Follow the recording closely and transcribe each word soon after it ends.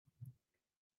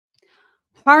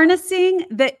Harnessing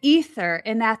the Ether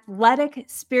in Athletic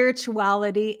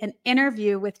Spirituality, an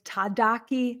interview with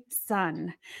Tadaaki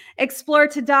Sun. Explore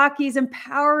Tadaki's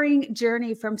empowering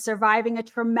journey from surviving a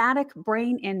traumatic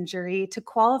brain injury to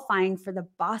qualifying for the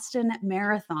Boston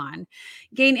Marathon.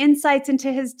 Gain insights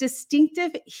into his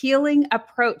distinctive healing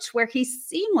approach, where he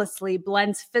seamlessly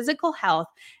blends physical health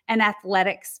and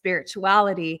athletic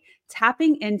spirituality,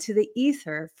 tapping into the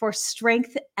ether for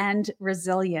strength and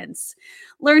resilience.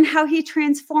 Learn how he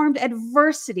transformed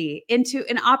adversity into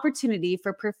an opportunity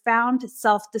for profound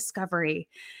self discovery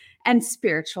and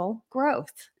spiritual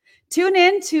growth. Tune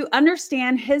in to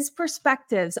understand his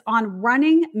perspectives on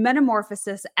running,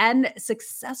 metamorphosis, and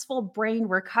successful brain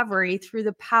recovery through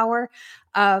the power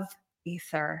of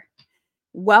ether.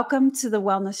 Welcome to the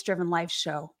Wellness Driven Life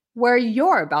Show, where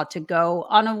you're about to go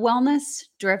on a wellness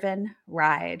driven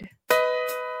ride.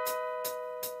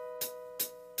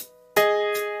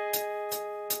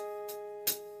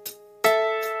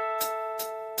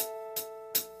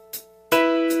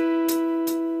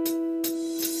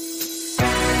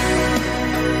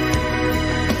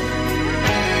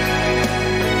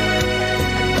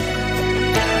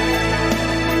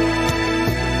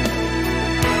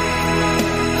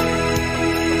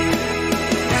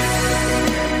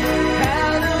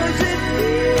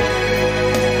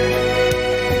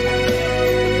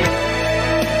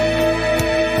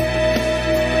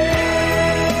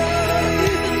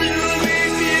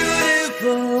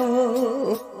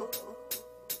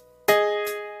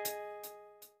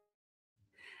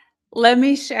 Let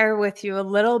me share with you a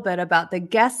little bit about the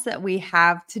guests that we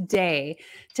have today.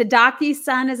 Tadaaki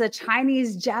Sun is a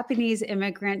Chinese-Japanese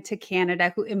immigrant to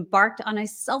Canada who embarked on a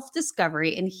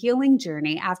self-discovery and healing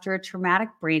journey after a traumatic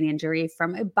brain injury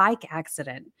from a bike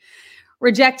accident.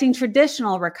 Rejecting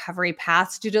traditional recovery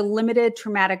paths due to limited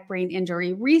traumatic brain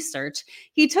injury research,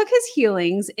 he took his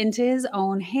healings into his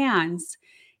own hands.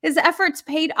 His efforts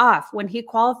paid off when he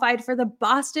qualified for the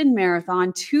Boston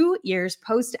Marathon 2 years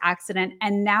post-accident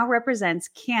and now represents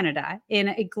Canada in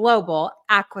a global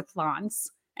aquathlons.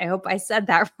 I hope I said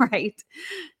that right.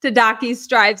 Tadaaki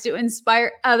strives to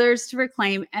inspire others to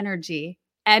reclaim energy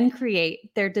and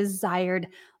create their desired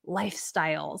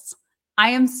lifestyles. I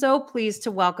am so pleased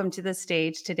to welcome to the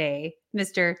stage today,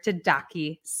 Mr.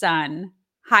 Tadaaki Sun.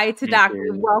 Hi, Thank Tadaaki.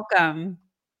 you. Welcome.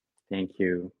 Thank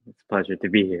you. It's a pleasure to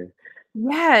be here.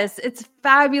 Yes, it's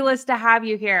fabulous to have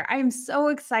you here. I am so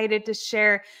excited to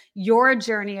share your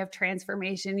journey of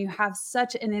transformation. You have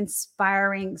such an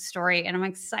inspiring story, and I'm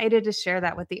excited to share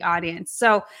that with the audience.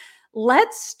 So,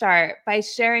 let's start by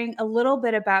sharing a little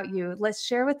bit about you. Let's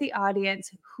share with the audience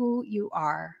who you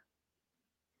are.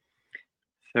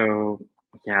 So,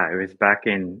 yeah, it was back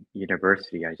in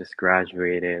university. I just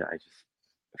graduated. I just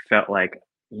felt like,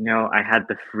 I had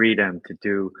the freedom to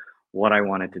do what I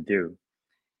wanted to do.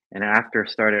 And after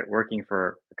started working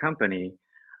for a company,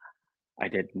 I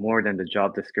did more than the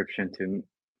job description to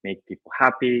make people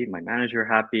happy, my manager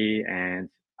happy, and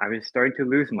I was starting to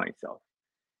lose myself.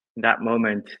 In that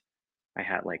moment, I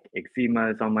had like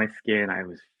eczemas on my skin. I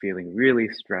was feeling really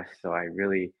stressed, so I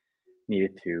really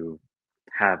needed to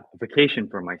have a vacation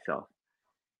for myself.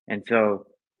 And so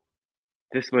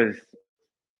this was,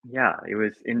 yeah, it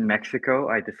was in Mexico.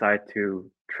 I decided to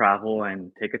travel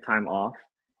and take a time off.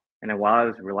 And then while I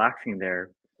was relaxing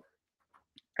there,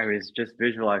 I was just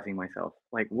visualizing myself.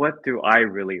 Like, what do I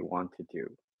really want to do?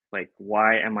 Like,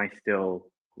 why am I still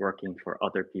working for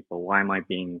other people? Why am I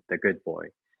being the good boy?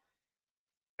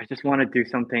 I just want to do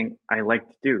something I like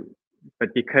to do.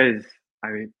 But because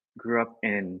I grew up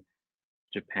in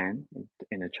Japan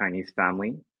in a Chinese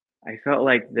family, I felt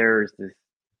like there's this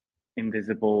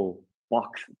invisible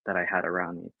box that I had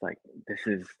around me. It's like, this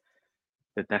is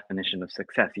the definition of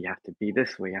success. You have to be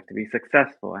this way, you have to be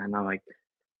successful. And I'm like,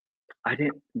 I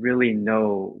didn't really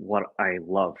know what I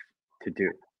love to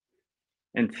do.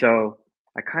 And so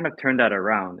I kind of turned that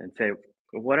around and say,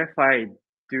 what if I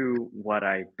do what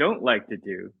I don't like to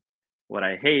do, what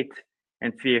I hate,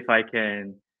 and see if I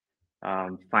can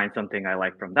find something I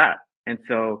like from that? And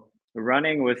so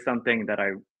running was something that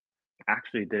I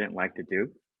actually didn't like to do.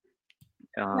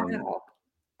 Um, Wow.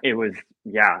 it was,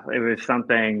 yeah, it was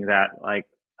something that like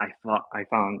I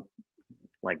found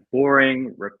like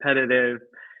boring, repetitive.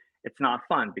 It's not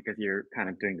fun because you're kind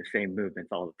of doing the same movements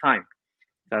all the time.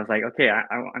 So I was like, okay,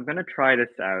 I'm gonna try this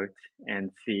out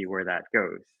and see where that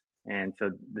goes. And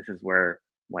so this is where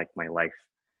like my life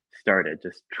started,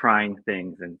 just trying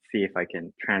things and see if I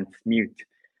can transmute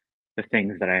the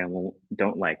things that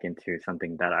don't like into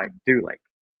something that I do like.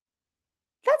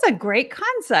 That's a great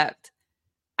concept.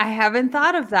 I haven't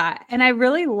thought of that, and I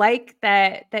really like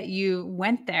that you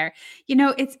went there.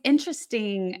 It's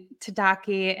interesting,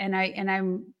 Tadaki, and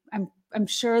I'm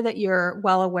sure that you're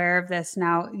well aware of this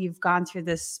now. You've gone through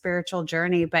this spiritual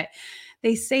journey, but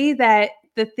they say that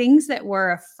the things that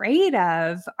we're afraid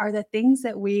of are the things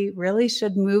that we really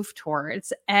should move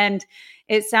towards. And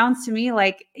it sounds to me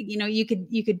like, you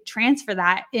could transfer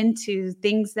that into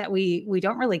things that we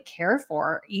don't really care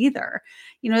for either.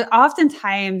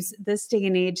 Oftentimes this day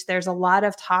and age, there's a lot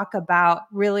of talk about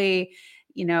really,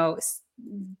 you know,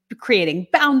 creating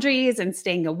boundaries and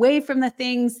staying away from the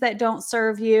things that don't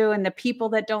serve you and the people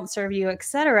that don't serve you,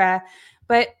 etc.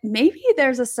 But maybe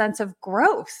there's a sense of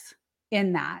growth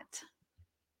in that.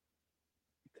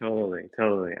 Totally,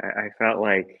 totally. I felt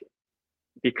like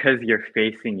because you're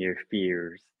facing your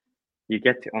fears, you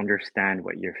get to understand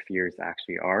what your fears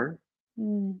actually are.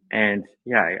 Mm. And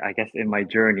yeah, I guess in my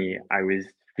journey, I was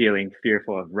feeling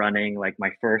fearful of running. Like my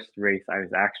first race, I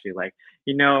was actually like,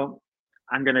 you know,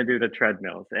 I'm gonna do the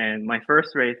treadmills. And my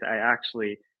first race, I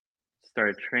actually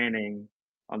started training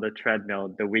on the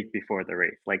treadmill the week before the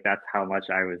race. Like that's how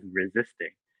much I was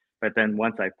resisting. But then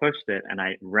once I pushed it and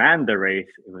I ran the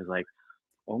race, it was like,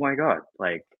 oh my god,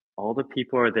 like all the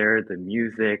people are there, the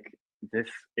music, this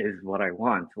is what I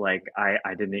want. Like I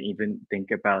didn't even think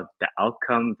about the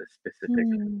outcome, the specific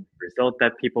Mm. result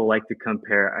that people like to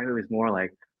compare. I was more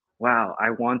like, wow, I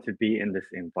want to be in this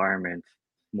environment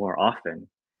more often.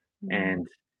 Mm. And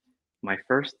my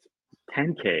first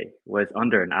 10K was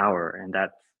under an hour, and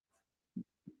that's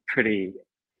pretty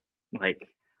like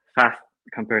fast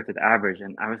compared to the average.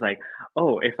 And I was like,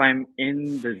 oh, if I'm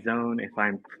in the zone, if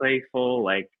I'm playful,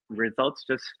 like results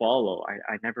just follow.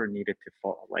 I never needed to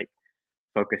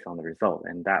focus on the result.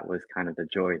 And that was kind of the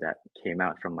joy that came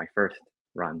out from my first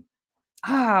run.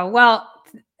 Oh, well,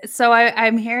 so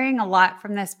I'm hearing a lot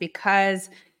from this because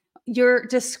you're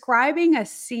describing a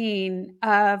scene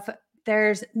of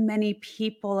there's many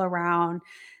people around,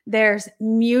 there's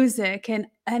music,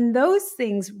 and those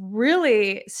things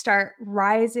really start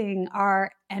rising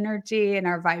our energy and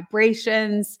our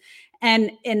vibrations,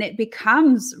 and it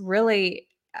becomes really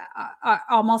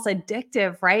almost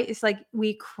addictive, right? It's like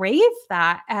we crave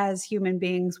that as human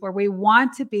beings, where we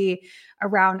want to be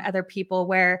around other people,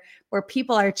 where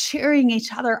people are cheering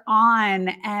each other on,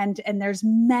 and there's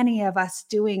many of us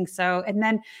doing so, and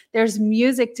then there's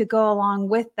music to go along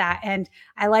with that. And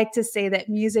I like to say that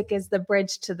music is the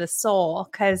bridge to the soul,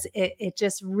 because it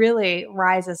just really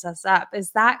rises us up.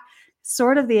 Is that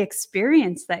sort of the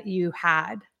experience that you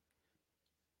had?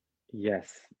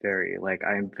 Yes, very. Like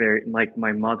I'm very like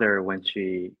my mother when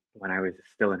I was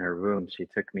still in her room, she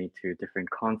took me to different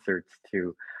concerts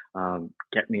to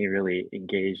get me really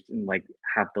engaged and like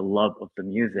have the love of the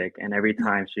music. And every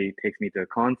time she takes me to a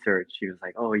concert, she was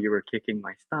like, "Oh, you were kicking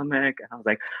my stomach," and I was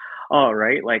like, "Oh,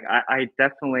 right." Like I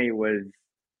definitely was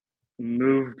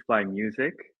moved by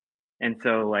music. And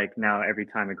so like now every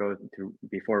time I go to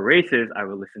before races, I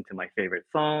would listen to my favorite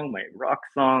song, my rock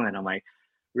song, and I'm like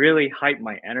really hype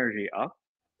my energy up.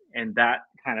 And that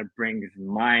kind of brings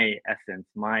my essence,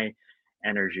 my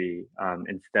energy,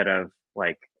 instead of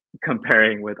like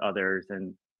comparing with others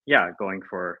and yeah, going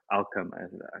for outcome as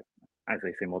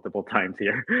I say multiple times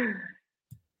here.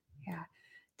 Yeah.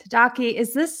 Tadaki,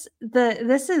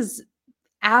 this is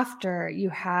after you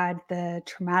had the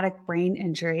traumatic brain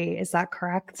injury, is that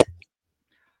correct?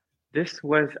 This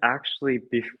was actually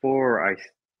before I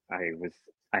was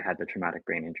I had the traumatic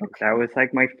brain injury. That Okay. was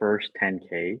like my first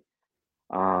 10K.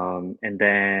 And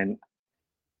then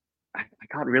I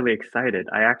got really excited.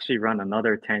 I actually run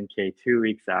another 10K 2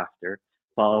 weeks after,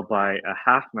 followed by a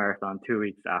half marathon 2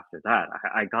 weeks after that.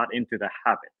 I got into the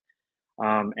habit.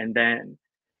 And then,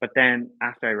 but then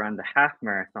after I ran the half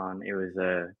marathon, it was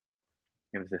a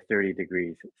 30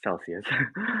 degrees Celsius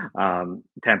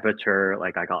temperature.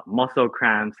 Like I got muscle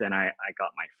cramps and I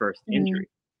got my first Mm. injury.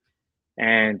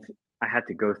 And I had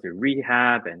to go through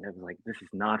rehab and it was like, this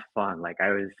is not fun. Like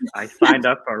I signed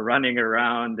up for running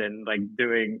around and like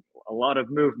doing a lot of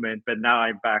movement, but now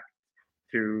I'm back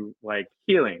to like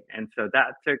healing. And so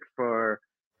that took for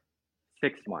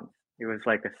 6 months. It was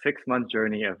like a 6 month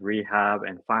journey of rehab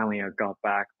and finally I got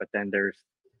back. But then there's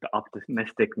the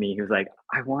optimistic me who's like,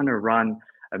 I want to run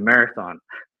a marathon.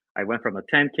 I went from a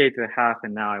 10K to a half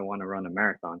and now I want to run a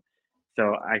marathon.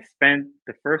 So I spent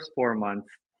the first 4 months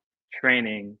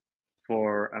training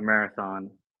for a marathon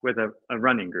with a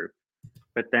running group.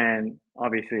 But then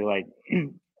obviously like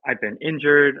I've been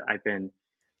injured, I've been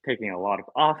taking a lot of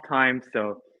off time.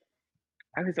 So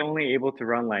I was only able to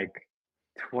run like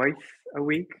twice a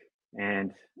week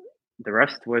and the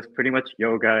rest was pretty much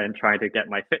yoga and trying to get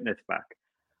my fitness back.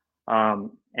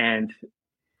 And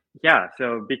yeah,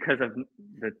 so because of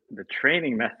the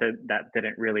training method that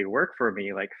didn't really work for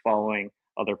me, like following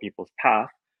other people's path,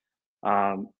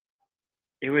 um,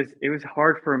 it was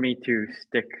hard for me to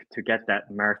stick to get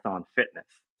that marathon fitness.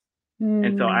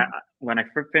 And so Mm, when I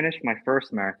finished my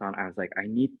first marathon, I was like, I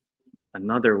need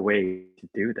another way to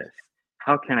do this.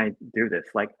 How can I do this?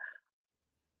 Like,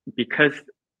 because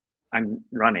I'm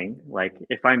running, like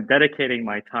if I'm dedicating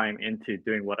my time into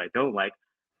doing what I don't like,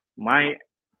 my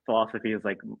philosophy is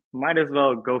like might as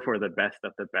well go for the best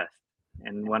of the best.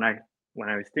 And when I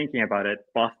was thinking about it,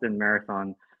 Boston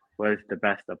Marathon was the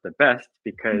best of the best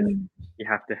because mm, you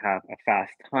have to have a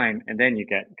fast time and then you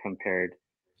get compared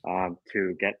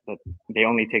to get they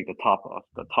only take the top of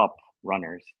the top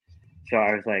runners. So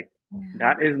I was like, yeah.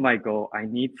 that is my goal. I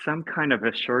need some kind of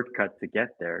a shortcut to get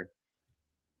there.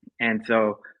 And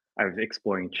so I was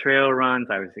exploring trail runs,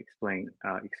 I was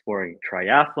exploring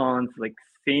triathlons, like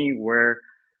seeing where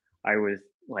I was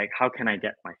like, how can I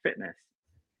get my fitness?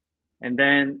 And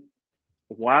then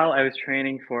while I was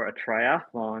training for a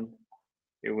triathlon,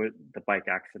 the bike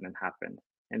accident happened.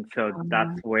 And so that's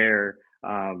Um, where,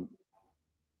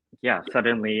 yeah,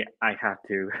 suddenly I had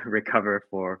to recover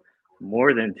for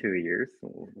more than 2 years,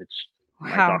 which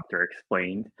my wow. doctor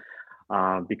explained.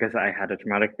 Because I had a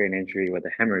traumatic brain injury with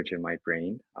a hemorrhage in my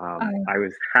brain. Oh, I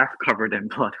was half covered in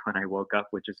blood when I woke up,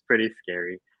 which is pretty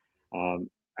scary. I was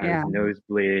yeah. nose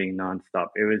bleeding nonstop.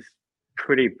 It was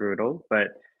pretty brutal, but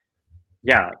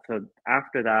yeah. So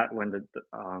after that, when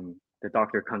the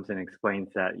doctor comes and explains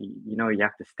that you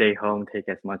have to stay home, take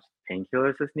as much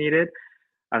painkillers as needed,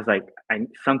 I was like,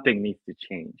 something needs to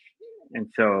change. And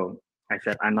so I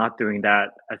said, I'm not doing that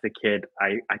as a kid.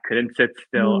 I couldn't sit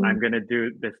still. Mm. I'm going to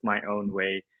do this my own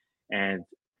way. And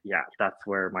yeah, that's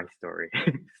where my story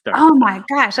Oh starts. my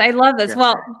gosh, I love this. Yeah.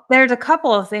 Well, there's a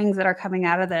couple of things that are coming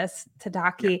out of this, Yeah.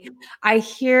 Tadaaki. I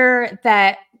hear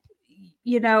that,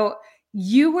 you know,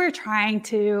 you were trying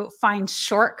to find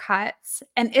shortcuts.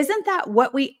 And isn't that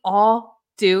what we all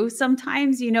do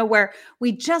sometimes, where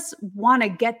we just want to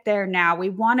get there now? We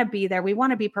want to be there. We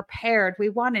want to be prepared. We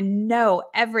want to know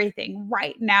everything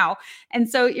right now. And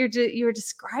so you're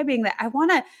describing that I want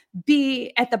to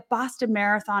be at the Boston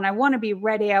Marathon. I want to be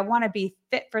ready. I want to be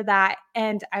fit for that.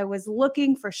 And I was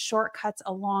looking for shortcuts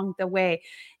along the way.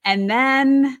 And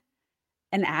then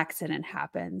an accident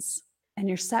happens and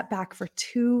you're set back for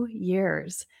 2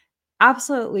 years.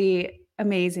 Absolutely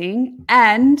amazing.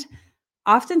 And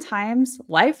oftentimes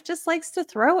life just likes to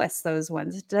throw us those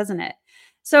ones, doesn't it?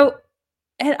 So,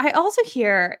 and I also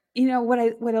hear, what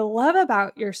I love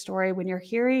about your story when you're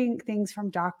hearing things from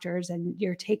doctors and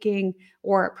you're taking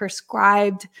or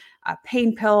prescribed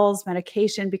pain pills,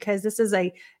 medication, because this is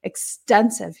a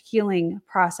extensive healing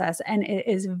process and it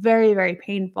is very, very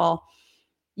painful.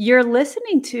 You're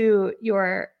listening to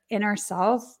your inner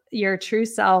self, your true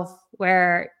self,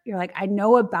 where you're like, I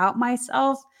know about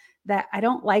myself that I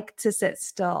don't like to sit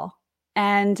still.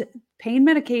 And pain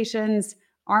medications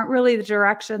aren't really the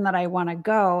direction that I want to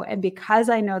go. And because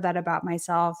I know that about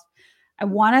myself, I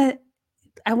want to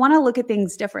I want to look at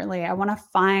things differently. I want to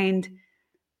find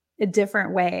a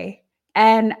different way.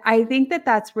 And I think that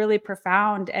that's really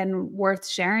profound and worth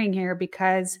sharing here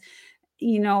because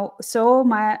so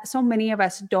many of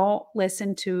us don't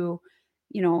listen to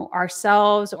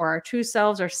ourselves or our true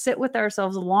selves or sit with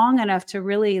ourselves long enough to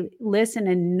really listen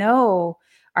and know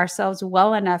ourselves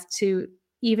well enough to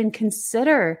even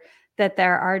consider that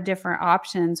there are different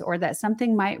options or that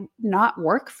something might not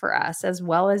work for us as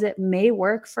well as it may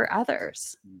work for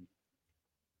others. Mm.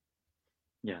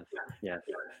 Yes. Yes.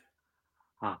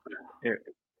 Ah, it,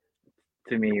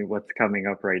 to me, what's coming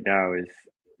up right now is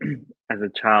as a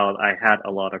child, I had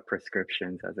a lot of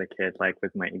prescriptions as a kid, like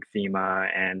with my eczema,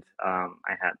 and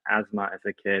I had asthma as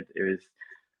a kid. It was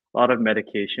a lot of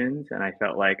medications, and I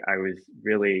felt like I was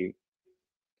really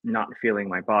not feeling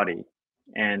my body.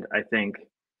 And I think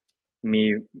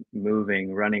me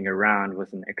moving, running around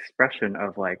was an expression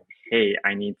of like, hey,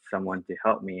 I need someone to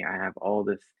help me. I have all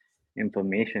this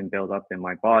inflammation built up in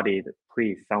my body that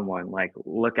please someone like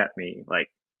look at me,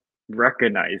 like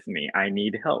recognize me. I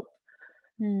need help.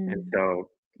 And Hmm. so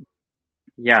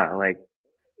yeah, like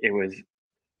it was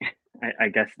I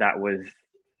guess that was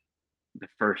the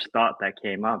first thought that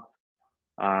came up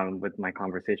with my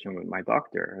conversation with my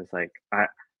doctor. I was like,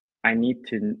 I need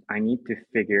to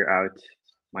figure out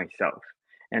myself.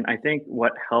 And I think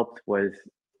what helped was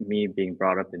me being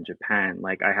brought up in Japan.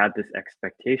 Like I had this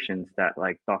expectations that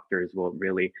like doctors will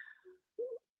really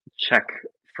check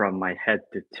from my head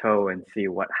to toe and see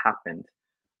what happened.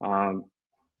 Um,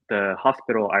 the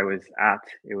hospital I was at,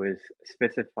 it was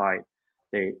specified.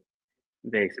 They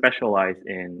they specialize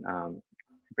in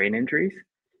brain injuries,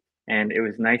 And it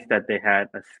was nice that they had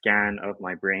a scan of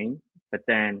my brain, but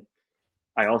then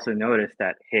I also noticed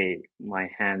that, hey, my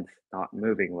hand's not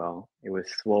moving well. It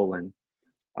was swollen.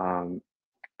 Um,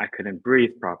 I couldn't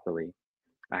breathe properly.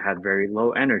 I had very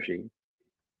low energy.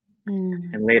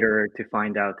 Mm. And later to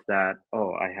find out that,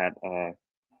 oh, I had a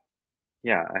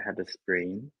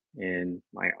sprain in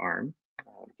my arm.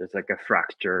 There's like a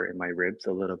fracture in my ribs,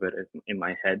 a little bit in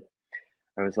my head.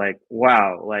 I was like,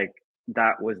 wow, like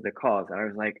that was the cause. I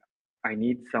was like, I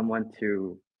need someone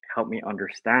to help me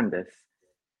understand this.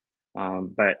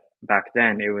 But back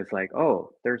then it was like,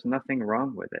 oh, there's nothing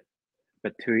wrong with it.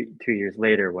 But 2 years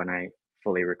later, when I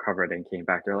fully recovered and came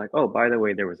back, they're like, oh, by the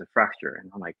way, there was a fracture. And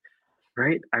I'm like,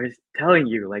 right? I was telling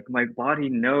you, like my body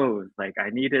knows, like I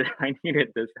needed, I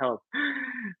needed this help.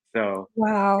 So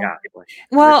Wow. yeah, like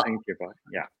Well, listening to your body.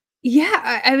 Yeah.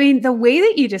 yeah, I mean, the way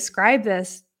that you describe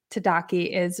this, Tadaaki,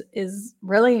 is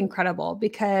really incredible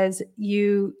because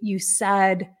you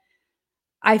said,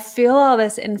 "I feel all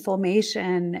this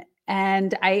inflammation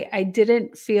and I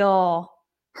didn't feel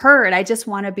heard. I just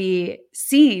wanna be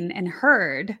seen and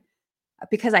heard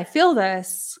because I feel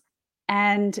this,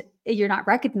 and you're not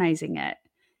recognizing it."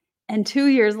 And 2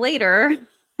 years later,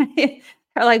 they're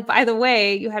like, "By the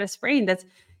way, you had a sprain." That's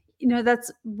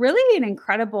really an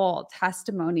incredible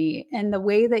testimony, and the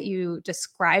way that you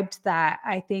described that,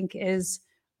 I think, is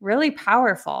really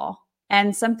powerful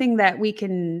and something that we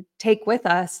can take with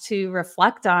us to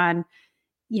reflect on,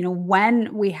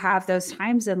 when we have those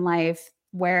times in life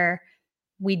where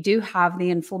we do have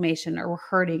the inflammation or we're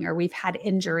hurting or we've had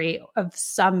injury of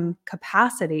some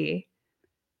capacity.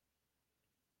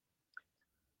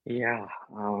 Yeah.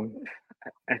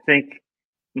 I think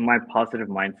my positive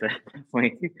mindset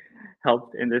definitely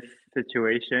helped in this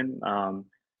situation.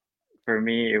 For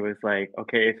me, it was like,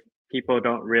 okay, if people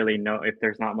don't really know, if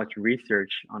there's not much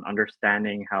research on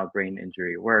understanding how brain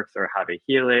injury works or how to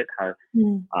heal it,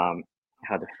 Mm. um,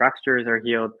 how the fractures are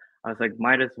healed, I was like,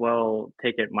 might as well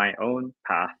take it my own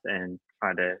path and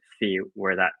try to see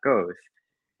where that goes.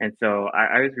 And so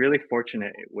I was really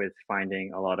fortunate with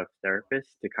finding a lot of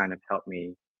therapists to kind of help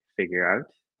me figure out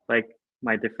like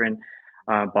my different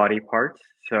body parts.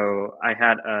 So I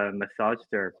had a massage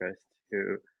therapist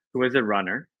who was a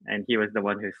runner, and he was the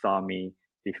one who saw me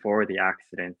before the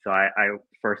accident. So I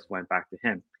first went back to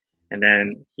him, and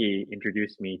then he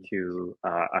introduced me to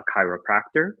a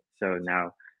chiropractor. So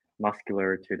now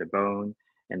muscular to the bone,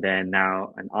 and then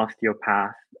now an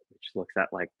osteopath, which looks at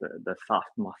like the soft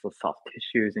muscle, soft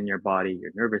tissues in your body,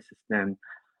 your nervous system.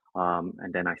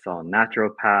 And then I saw a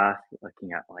naturopath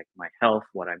looking at like my health,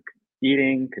 what I'm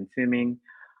eating, consuming.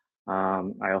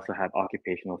 I also had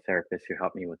occupational therapists who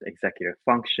helped me with executive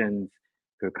functions,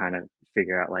 who kind of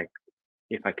figure out like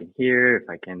if I can hear,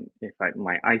 if I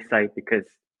my eyesight, because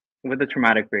with a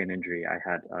traumatic brain injury,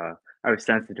 I was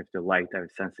sensitive to light, I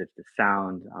was sensitive to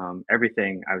sound,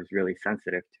 everything I was really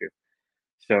sensitive to.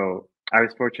 So I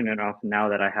was fortunate enough now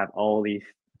that I have all these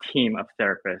team of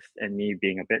therapists and me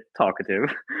being a bit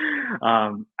talkative,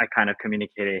 I kind of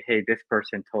communicated, hey, this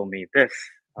person told me this,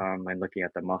 and looking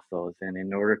at the muscles. And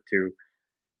in order to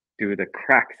do the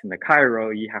cracks in the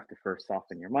chiro, you have to first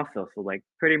soften your muscle. So like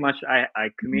pretty much I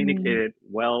Mm. communicated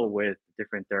well with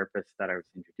different therapists that I was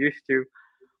introduced to.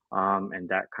 And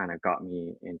that kind of got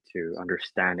me into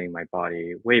understanding my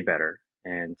body way better.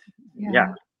 And yeah,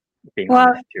 Yeah. being Well,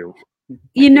 honest to my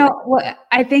feelings. what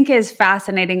I think is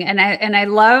fascinating, and I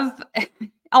love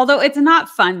although it's not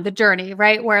fun, the journey,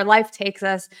 right? Where life takes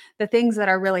us, the things that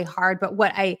are really hard, but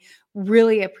what I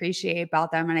really appreciate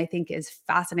about them and I think is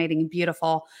fascinating and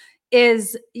beautiful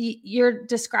is you're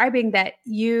describing that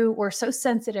you were so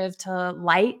sensitive to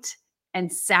light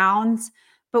and sounds,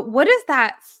 but what does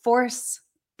that force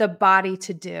the body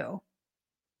to do?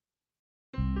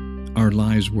 Our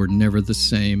lives were never the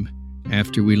same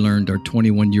after we learned our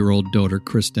 21-year-old daughter,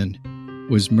 Kristen,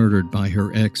 was murdered by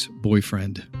her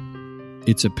ex-boyfriend.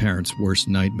 It's a parent's worst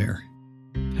nightmare.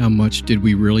 How much did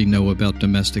we really know about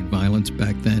domestic violence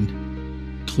back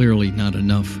then? Clearly not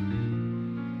enough.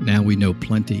 Now we know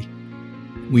plenty.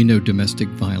 We know domestic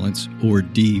violence, or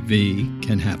DV,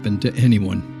 can happen to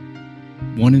anyone.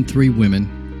 1 in 3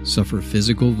 women suffer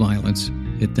physical violence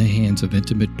at the hands of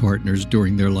intimate partners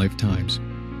during their lifetimes.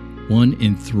 1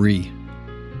 in 3.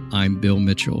 I'm Bill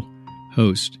Mitchell,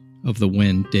 host of the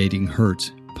When Dating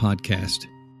Hurts podcast,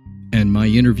 and my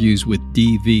interviews with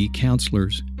DV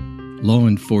counselors, law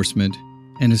enforcement,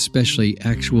 and especially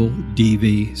actual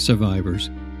DV survivors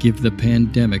give the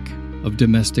pandemic of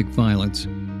domestic violence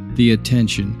the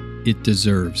attention it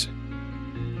deserves.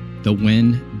 The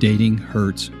When Dating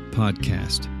Hurts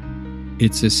podcast.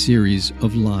 It's a series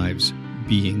of lives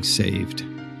being saved.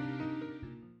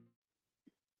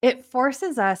 It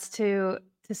forces us to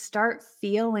start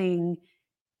feeling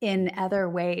in other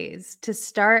ways, to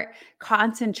start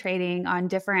concentrating on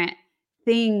different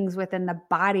things within the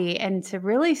body and to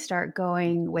really start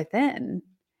going within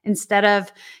instead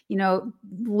of,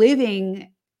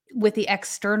 living with the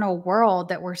external world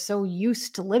that we're so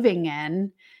used to living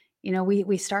in.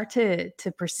 We start to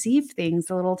perceive things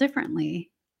a little differently.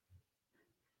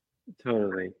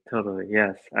 Totally, totally.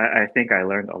 Yes. I think I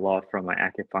learned a lot from my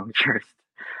acupuncturist.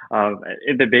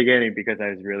 In the beginning, because I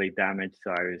was really damaged,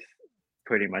 so I was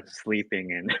pretty much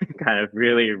sleeping and kind of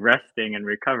really resting and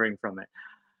recovering from it.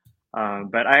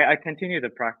 But I continued to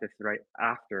practice right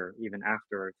after, even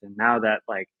afterwards. And now that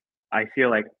like I feel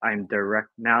like I'm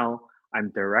directing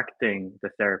the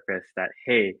therapist that,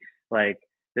 hey, like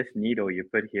this needle you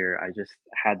put here, I just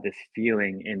had this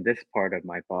feeling in this part of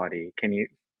my body. Can you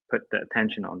put the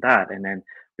attention on that? And then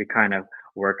we kind of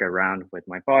work around with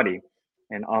my body.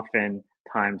 And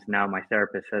oftentimes now my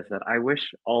therapist says that I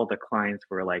wish all the clients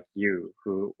were like you,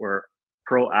 who were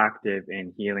proactive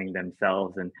in healing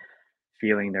themselves and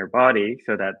feeling their body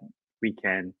so that we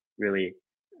can really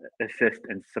assist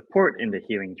and support in the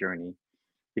healing journey.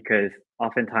 Because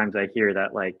oftentimes I hear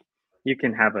that like you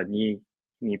can have a knee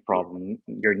problem,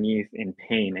 your knee's in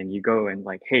pain, and you go and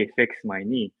like, hey, fix my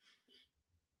knee.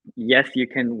 Yes, you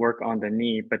can work on the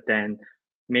knee, but then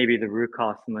maybe the root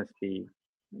cause must be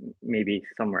maybe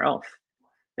somewhere else,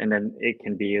 and then it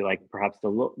can be like perhaps the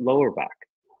lower back.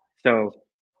 So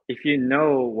if you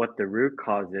know what the root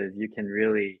cause is, you can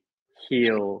really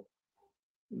heal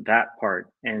that part.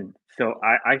 And so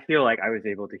I feel like I was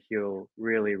able to heal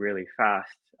really, really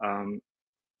fast,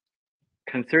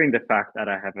 considering the fact that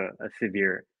I have a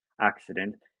severe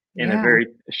accident in a Yeah. very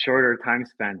shorter time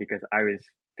span because I was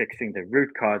fixing the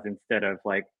root cause instead of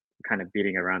like kind of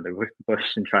beating around the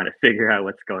bush and trying to figure out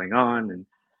what's going on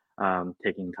and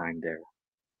taking time there.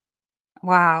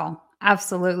 Wow,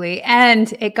 absolutely.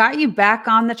 And it got you back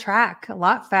on the track a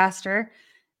lot faster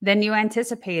than you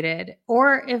anticipated.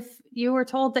 Or if you were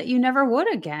told that you never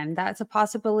would again, that's a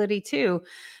possibility too.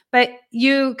 But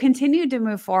you continued to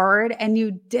move forward and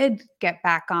you did get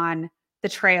back on the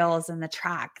trails and the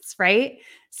tracks, right?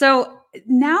 So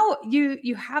now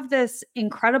you have this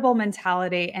incredible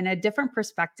mentality and a different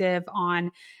perspective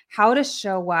on how to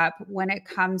show up when it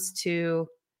comes to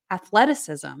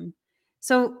athleticism.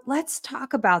 So let's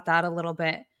talk about that a little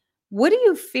bit. What do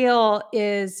you feel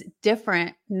is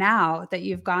different now that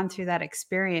you've gone through that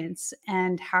experience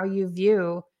and how you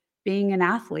view being an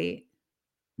athlete?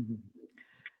 Mhm.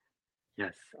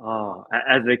 Yes. Oh,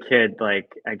 as a kid,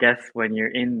 like I guess when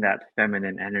you're in that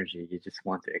feminine energy, you just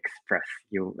want to express.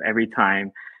 You every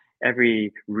time,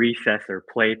 every recess or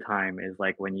playtime is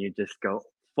like when you just go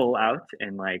full out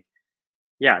and like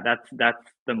yeah, that's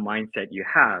the mindset you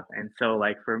have. And so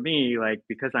like for me, like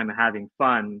because I'm having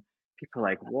fun, people are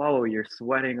like, "Whoa, you're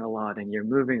sweating a lot and you're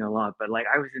moving a lot." But like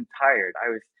I wasn't tired. I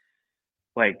was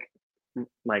like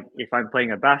like if I'm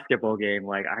playing a basketball game,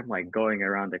 like I'm like going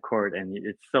around the court and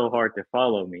it's so hard to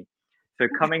follow me. So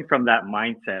coming from that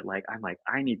mindset, like I'm like,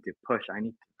 I need to push, I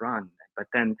need to run. But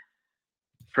then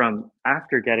from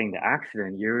after getting the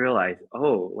accident, you realize,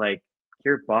 oh, like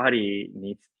your body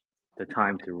needs the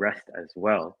time to rest as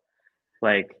well.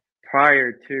 Like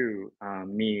prior to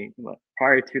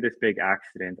prior to this big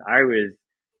accident, I was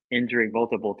injuring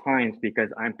multiple times because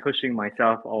I'm pushing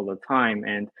myself all the time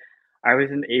and I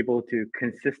wasn't able to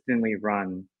consistently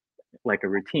run like a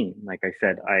routine. Like I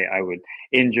said, I would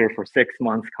injure for 6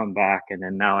 months, come back, and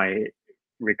then now I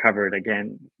recovered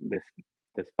again. This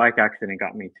bike accident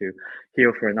got me to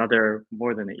heal for another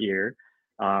more than a year.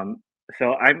 Um,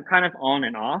 so I'm kind of on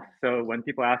and off. So when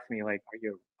people ask me like, are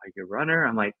you a runner?"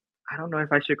 I'm like, I don't know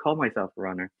if I should call myself a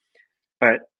runner.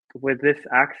 But with this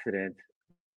accident,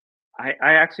 I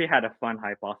actually had a fun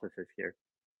hypothesis here.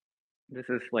 This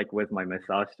is like with my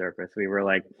massage therapist. We were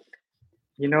like,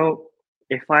 you know,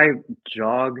 if I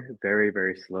jog very,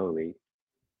 very slowly,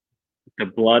 the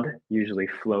blood usually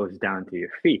flows down to your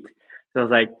feet. So I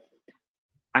was like,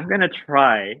 I'm gonna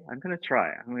try. I'm gonna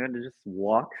try. I'm gonna just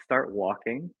start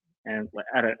walking, and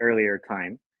at an earlier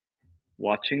time,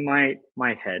 watching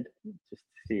my head just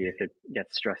to see if it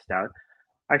gets stressed out.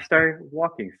 I started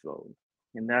walking slowly,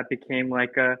 and that became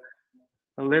like a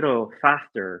little fast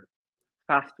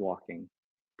walking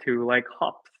to like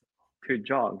hops to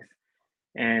jogs,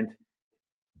 and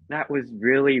that was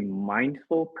really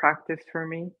mindful practice for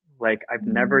me. Like I've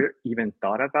Mm. never even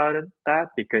thought about that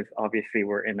because obviously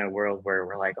we're in a world where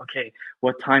we're like, okay,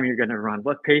 what time you're gonna run,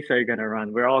 what pace are you gonna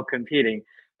run? We're all competing.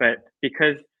 But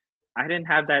because I didn't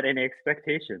have that any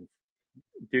expectations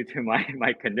due to my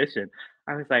my condition,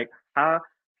 I was like, how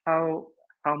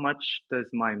how much does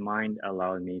my mind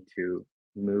allow me to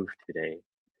move today?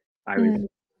 I was Mm.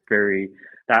 very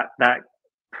that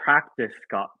practice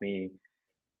got me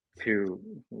to,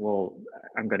 well,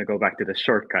 I'm gonna go back to the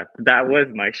shortcut. That was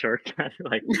my shortcut.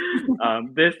 Like,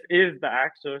 this is the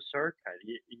actual shortcut.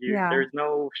 Yeah. There's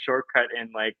no shortcut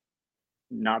in like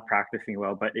not practicing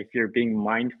well, but if you're being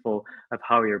mindful of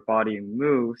how your body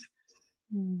moves,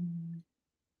 Mm.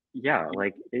 yeah,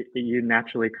 like you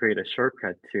naturally create a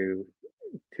shortcut to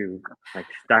like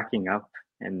stacking up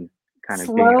and kind of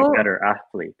being a Slow better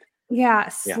athlete. Yeah,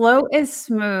 Yeah. slow is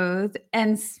smooth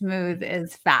and smooth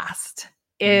is fast,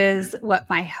 is what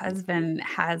my husband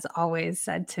has always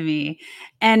said to me.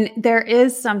 And there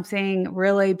is something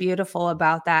really beautiful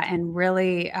about that and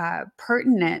really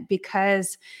pertinent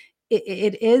because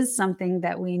it is something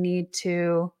that we need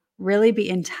to really be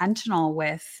intentional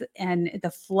with, and the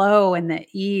flow and the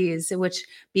ease, which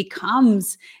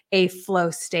becomes a flow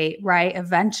state, right?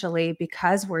 Eventually,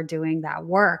 because we're doing that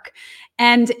work.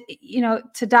 And,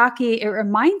 Tadaaki, it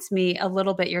reminds me a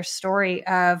little bit your story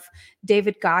of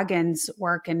David Goggins'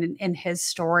 work. And in his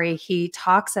story, he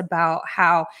talks about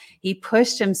how he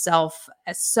pushed himself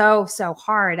so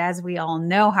hard, as we all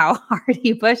know how hard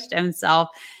he pushed himself.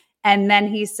 And then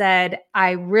he said,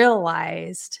 I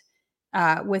realized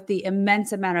with the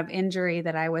immense amount of injury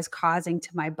that I was causing to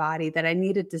my body that I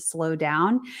needed to slow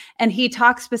down. And he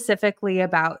talks specifically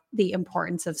about the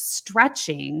importance of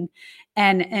stretching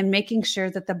and making sure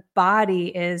that the body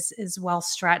is well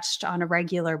stretched on a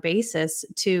regular basis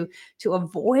to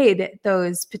avoid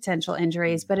those potential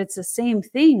injuries. But it's the same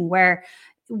thing where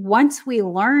once we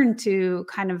learn to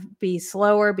kind of be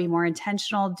slower, be more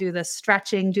intentional, do the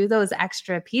stretching, do those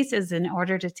extra pieces in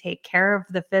order to take care of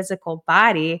the physical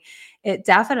body, it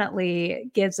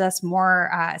definitely gives us more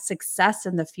success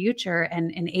in the future and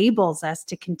enables us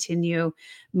to continue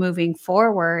moving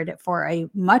forward for a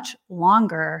much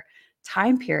longer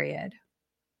time period.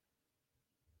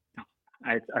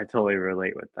 I totally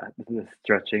relate with that. The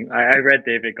stretching. I read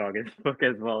David Goggins' book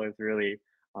as well. It's really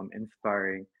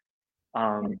inspiring.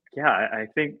 Yeah, I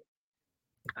think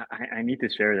I need to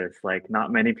share this. Like,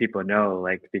 not many people know.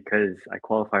 Like, because I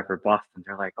qualify for Boston,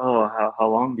 they're like, "Oh, how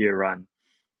long do you run?"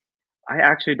 I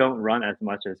actually don't run as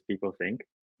much as people think.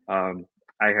 Um,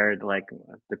 I heard like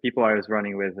the people I was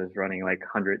running with is running like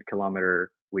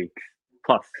 100-kilometer weeks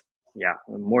plus. Yeah,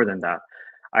 more than that.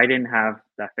 I didn't have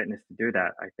that fitness to do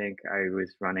that. I think I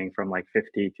was running from like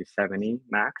 50 to 70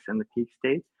 max in the peak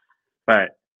state. But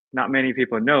not many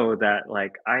people know that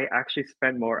like I actually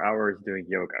spend more hours doing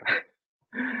yoga.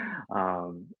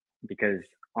 um, because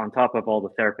on top of all the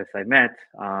therapists I met,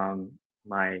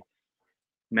 my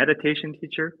meditation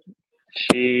teacher,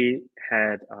 she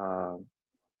had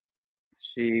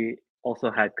she also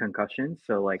had concussions,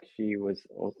 so like she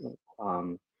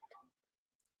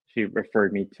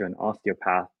referred me to an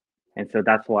osteopath, and so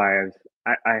that's why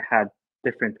I had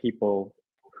different people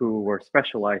who were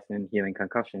specialized in healing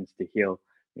concussions to heal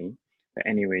me. But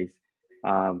anyways,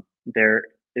 there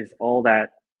is all that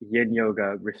yin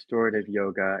yoga, restorative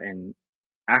yoga, and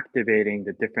activating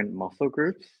the different muscle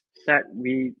groups that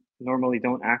we normally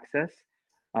don't access,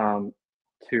 um,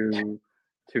 to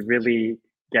really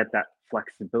get that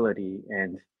flexibility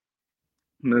and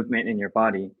movement in your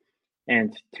body.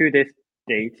 And to this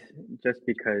date, just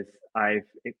because I've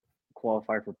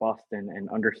qualified for Boston and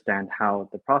understand how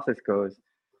the process goes,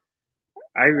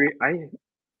 I re-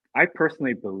 I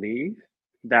personally believe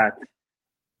that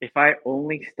if I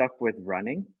only stuck with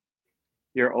running,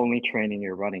 you're only training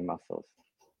your running muscles.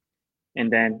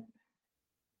 And then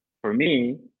for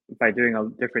me, by doing a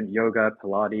different yoga,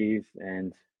 Pilates,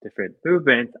 and different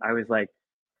movements, I was like,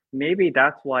 maybe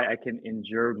that's why I can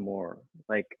endure more.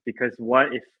 Like, because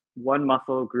what if one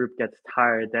muscle group gets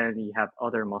tired, then you have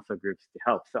other muscle groups to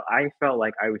help. So I felt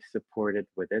like I was supported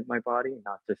within my body,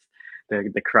 not just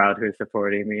the crowd who's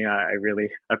supporting me. I really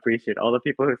appreciate all the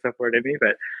people who supported me,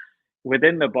 but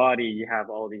within the body, you have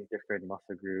all these different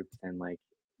muscle groups and like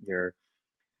your,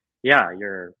 yeah,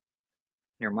 your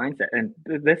mindset. And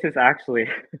this is actually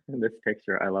this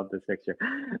picture. I love this picture.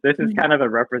 This is Mm. kind of a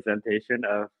representation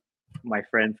of my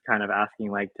friends kind of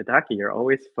asking like, Tadaki, you're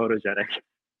always photogenic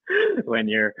when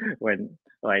you're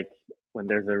like when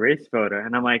there's a race photo.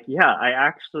 And I'm like, yeah,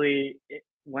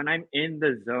 when I'm in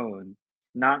the zone,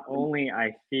 not only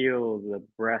I feel the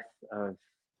breath of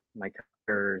my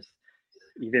colors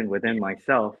even within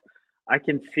myself, I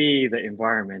can see the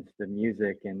environment, the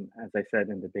music, and as I said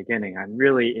in the beginning, I'm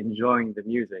really enjoying the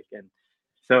music. And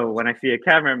so when I see a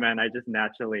cameraman, I just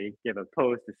naturally give a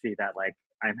pose to see that like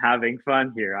I'm having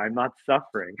fun here. I'm not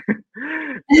suffering.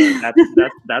 So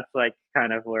that's like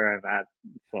kind of where I'm at.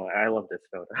 So I love this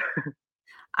photo.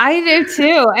 I do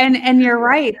too, and you're Yeah.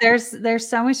 right. There's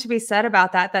so much to be said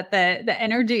about that. That the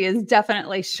energy is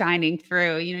definitely shining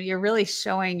through. You know, you're really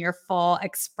showing your full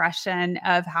expression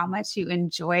of how much you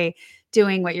enjoy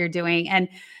doing what you're doing. And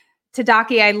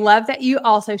Tadaaki, I love that you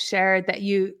also shared that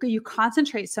you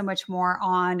concentrate so much more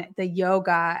on the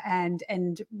yoga and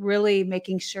really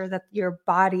making sure that your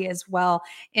body is well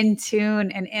in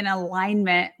tune and in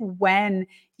alignment when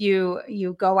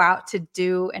you go out to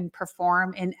do and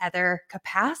perform in other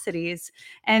capacities.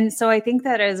 And so I think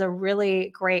that is a really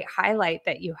great highlight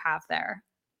that you have there.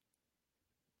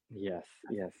 Yes,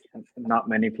 yes. Not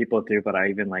many people do, but I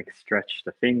even like stretch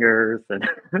the fingers and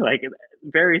like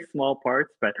very small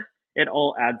parts, but it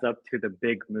all adds up to the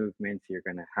big movements you're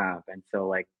gonna have. And so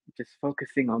like just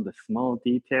focusing on the small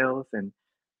details, and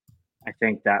I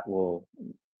think that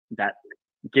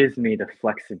gives me the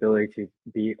flexibility to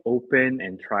be open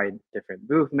and try different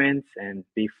movements and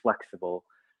be flexible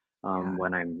Yeah.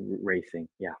 when I'm racing.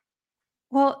 Yeah.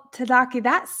 Well, Tadaki,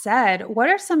 that said, what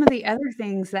are some of the other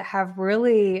things that have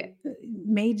really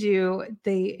made you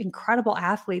the incredible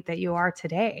athlete that you are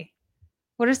today?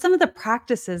 What are some of the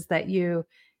practices that you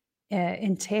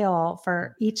entail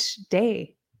for each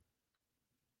day?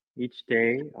 Each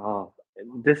day, oh,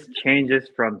 this changes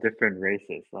from different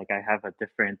races. Like I have a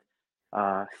different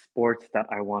sports that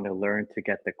I want to learn to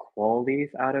get the qualities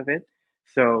out of it.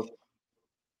 So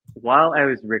while I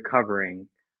was recovering,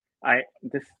 I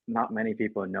this not many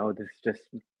people know this is just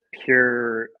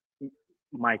pure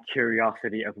my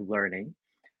curiosity of learning.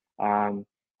 Um,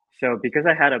 so because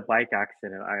I had a bike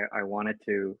accident, I wanted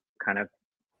to kind of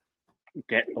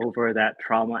get over that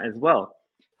trauma as well.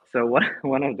 So one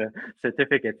one of the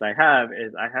certificates I have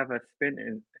is I have a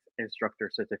instructor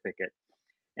certificate,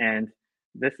 and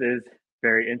this is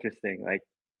very interesting. Like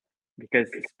because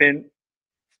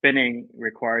spinning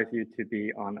requires you to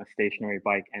be on a stationary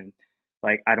bike, and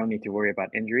like I don't need to worry about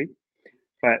injury.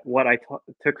 But what I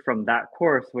took from that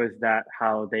course was that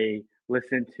how they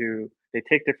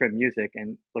take different music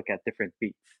and look at different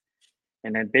beats,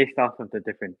 and then based off of the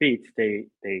different beats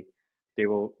they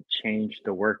will change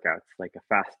the workouts. Like a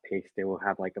fast pace, they will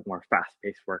have like a more fast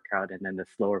paced workout, and then the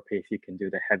slower pace you can do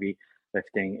the heavy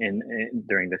lifting in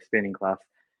during the spinning class.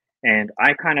 And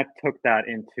I kind of took that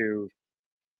into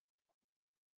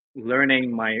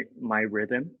learning my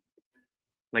rhythm,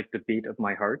 like the beat of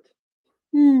my heart,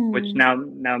 which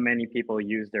Hmm. now many people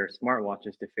use their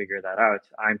smartwatches to figure that out.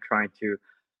 I'm trying to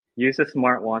use a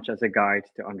smartwatch as a guide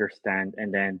to understand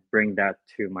and then bring that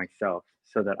to myself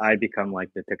so that I become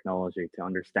like the technology to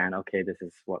understand, okay, this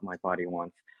is what my body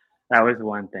wants. That was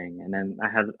one thing. And then I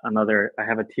have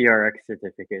a TRX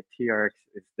certificate. TRX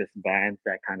is this band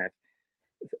that kind of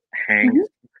hangs,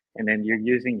 Mhm. and then you're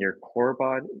using your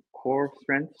core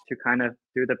strength to kind of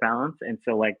do the balance. And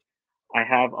so like I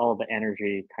have all the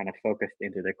energy kind of focused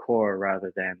into the core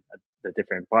rather than the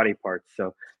different body parts.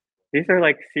 So these are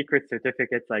like secret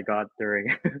certificates I got during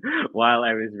while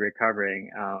I was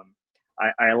recovering.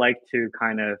 I like to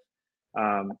kind of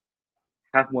um,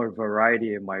 have more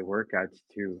variety in my workouts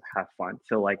to have fun.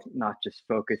 So like not just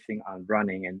focusing on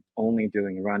running and only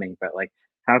doing running, but like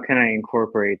how can I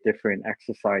incorporate different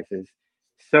exercises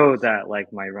so that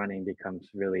like my running becomes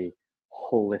really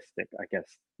holistic, I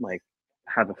guess, like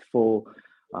have a full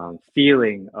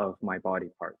feeling of my body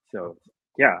part. So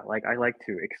yeah, like I like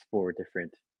to explore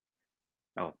different.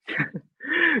 Oh,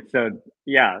 so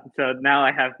yeah, so now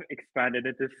I have expanded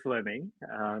into swimming.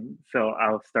 So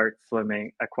I'll start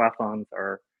swimming aquathons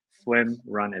or swim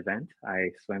run event.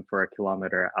 I swim for a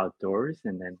kilometer outdoors,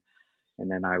 and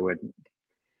then I would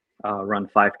run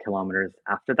 5 kilometers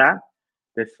after that.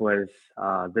 This was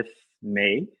this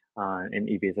May in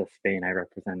Ibiza, Spain. I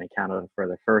represented Canada for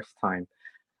the first time.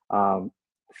 Um,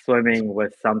 Swimming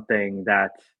was something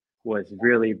that was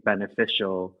really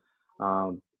beneficial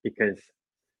because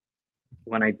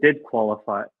when I did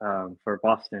qualify for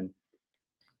Boston,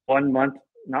 1 month,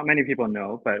 not many people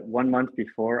know, but 1 month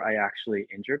before I actually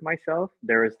injured myself,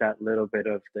 there was that little bit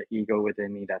of the ego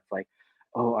within me that's like,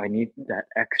 oh, I need that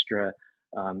extra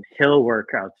hill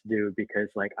workout to do because,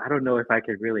 like, I don't know if I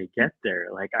could really get there.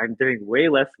 Like, I'm doing way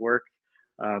less work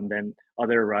than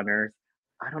other runners.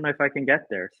 I don't know if I can get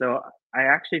there. So I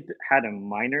actually had a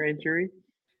minor injury,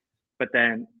 but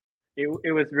then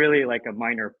it was really like a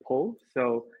minor pull.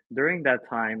 So during that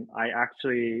time, I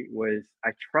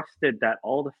trusted that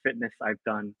all the fitness I've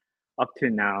done up to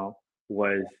now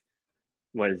was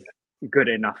was good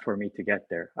enough for me to get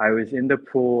there. I was in the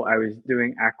pool, I was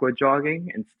doing aqua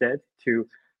jogging instead to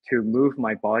move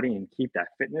my body and keep that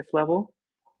fitness level.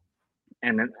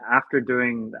 And then after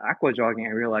doing the aqua jogging,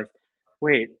 I realized,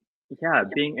 wait, yeah,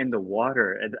 being in the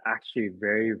water, it's actually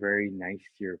very, very nice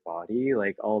to your body.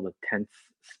 Like all the tense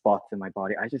spots in my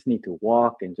body, I just need to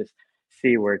walk and just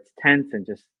see where it's tense and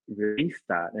just release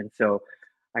that. And so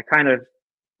I kind of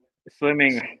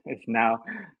swimming is now,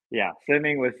 yeah,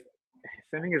 swimming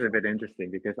is a bit interesting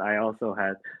because I also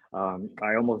had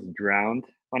I almost drowned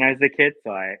when I was a kid,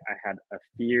 so I had a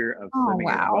fear of Oh, swimming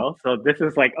as wow. well. So this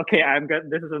is like, okay, I'm good.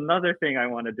 This is another thing I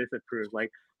want to disapprove. Like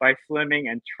by swimming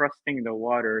and trusting the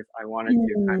waters, I wanted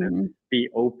to kind of Mm, be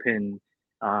open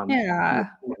with yeah.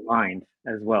 my mind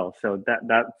as well. So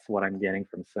that's what I'm getting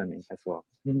from swimming as well.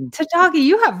 Mhm. Tadagi,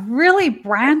 you have really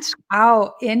branched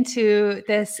out into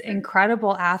this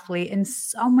incredible athlete in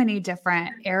so many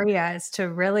different areas to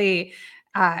really,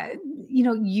 uh,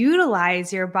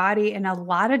 utilize your body in a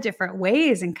lot of different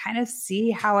ways and kind of see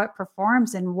how it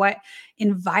performs in what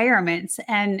environments.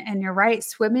 And you're right,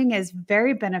 swimming is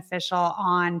very beneficial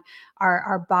on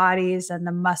our bodies and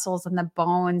the muscles and the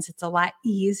bones. It's a lot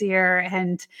easier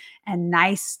and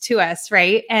nice to us,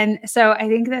 right? And so I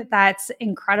think that that's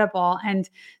incredible. And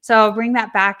so I'll bring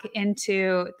that back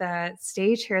into the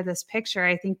stage here, this picture.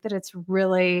 I think that it's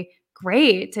really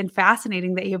great and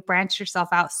fascinating that you branched yourself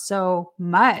out so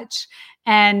much.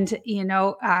 And,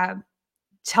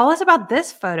 tell us about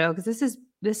this photo because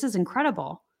this is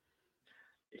incredible.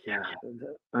 Yeah,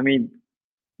 I mean,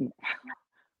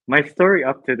 my story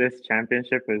up to this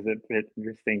championship is a bit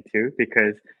interesting too,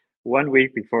 because 1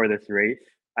 week before this race,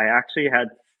 I actually had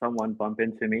someone bump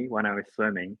into me when I was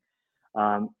swimming.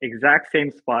 Exact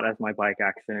same spot as my bike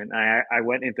accident. I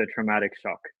went into traumatic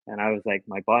shock, and I was like,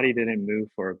 my body didn't move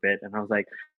for a bit, and I was like,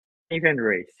 even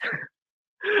race.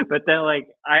 But then like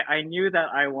I knew that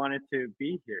I wanted to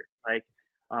be here. Like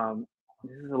um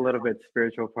this is a little bit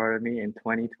spiritual part of me. In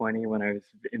 2020 when I was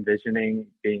envisioning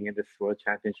being in this world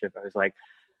championship, I was like,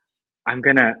 I'm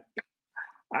gonna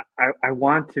I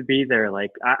want to be there.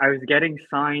 Like I was getting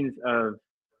signs of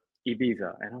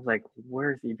Ibiza and I was like,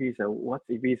 where's Ibiza? What's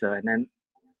Ibiza? And then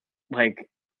like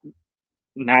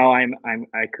now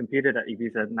I competed at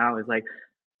Ibiza. Now it's like,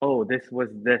 oh, this.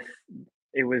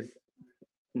 It was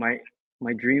my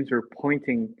my dreams were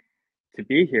pointing to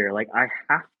be here. Like I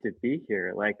have to be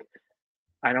here. Like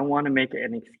I don't want to make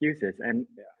any excuses. And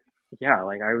yeah,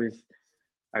 like I was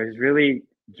really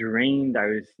drained. I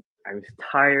was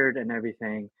tired and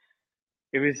everything.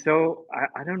 It was so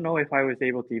I don't know if I was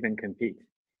able to even compete.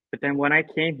 But then when I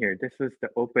came here, this was the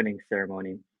opening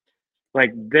ceremony.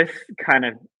 Like this kind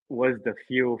of was the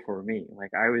fuel for me.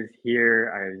 Like I was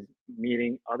here, I was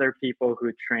meeting other people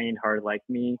who trained hard like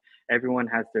me. Everyone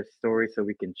has their story, so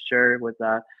we can share with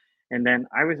that. And then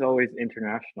I was always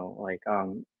international. Like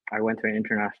I went to an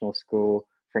international school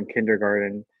from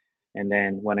kindergarten, and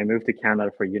then when I moved to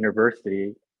Canada for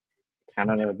university,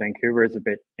 Canada, Vancouver is a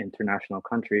bit international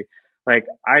country. Like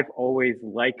I've always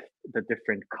liked the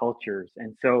different cultures,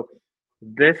 and so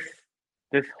this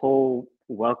this whole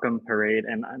welcome parade,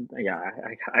 and yeah,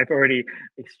 I've already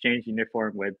exchanged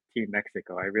uniform with Team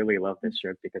Mexico. I really love this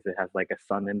shirt because it has like a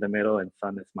sun in the middle, and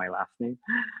sun is my last name.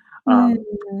 Um,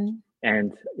 Mm.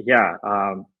 and yeah,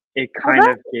 it Oh, kind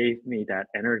of gave me that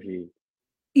energy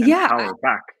and yeah, power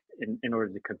back in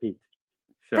order to compete.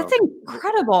 that's So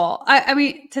incredible. I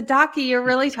mean, Tadaki, you're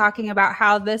really talking about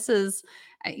how this is,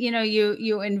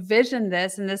 you envision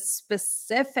this in this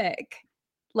specific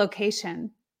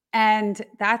location, and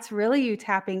that's really you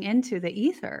tapping into the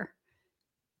ether.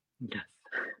 yes.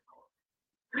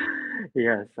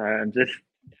 Yes, I'm just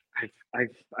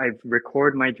I've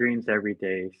record my dreams every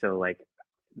day. So like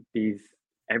these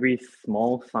every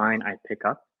small sign I pick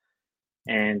up,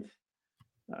 and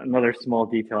another small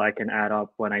detail I can add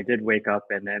up when I did wake up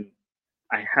and then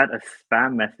I had a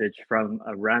spam message from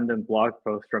a random blog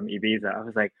post from Ibiza. I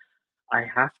was like, I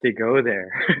have to go there.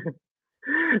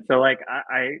 So like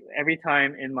I every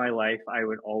time in my life I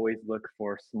would always look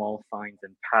for small signs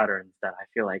and patterns that I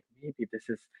feel like maybe this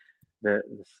is the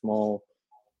small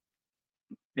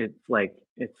it's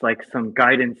like some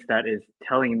guidance that is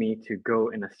telling me to go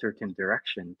in a certain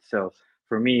direction. So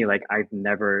for me, like I've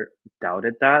never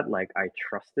doubted that. Like I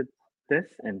trusted this,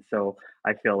 and so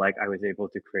I feel like I was able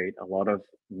to create a lot of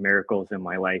miracles in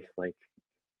my life, like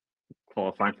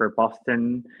qualifying for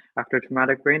Boston after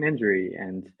traumatic brain injury,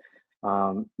 and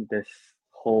this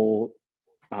whole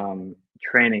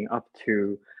training up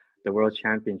to the World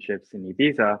Championships in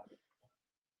Ibiza.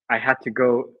 I had to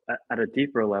go at a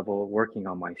deeper level, working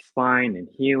on my spine and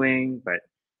healing, but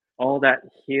all that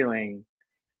healing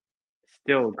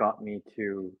still got me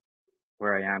to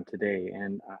where I am today.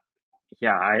 And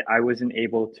yeah, I wasn't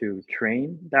able to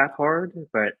train that hard,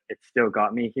 but it still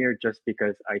got me here just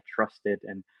because I trusted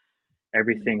and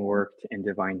everything worked in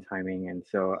divine timing. And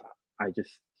so, I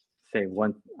just I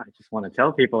just want to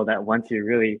tell people that once you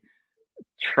really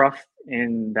trust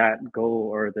in that goal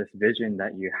or this vision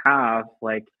that you have,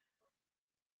 like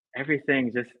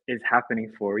everything just is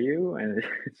happening for you, and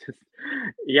it's just,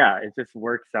 yeah, it just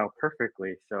works out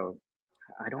perfectly. So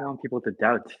I don't want people to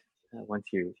doubt once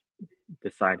you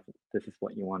decide this is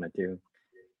what you want to do.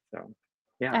 So,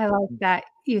 yeah. I like that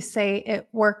you say it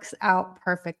works out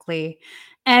perfectly.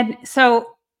 And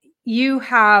so you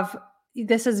have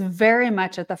this is very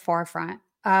much at the forefront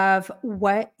of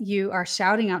what you are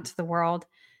shouting out to the world,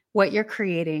 what you're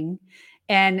creating.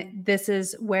 And this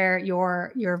is where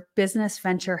your business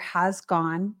venture has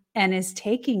gone and is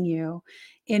taking you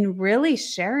in really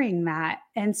sharing that.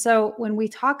 And so when we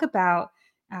talk about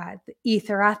the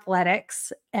Ether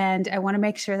Athletics, and I want to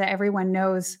make sure that everyone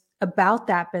knows about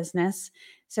that business,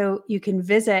 so you can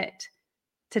visit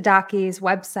Tadaki's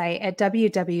website at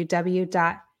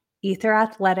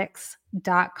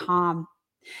www.etherathletics.com.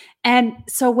 And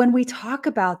so when we talk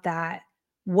about that,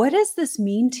 what does this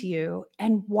mean to you?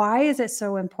 And why is it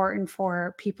so important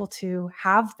for people to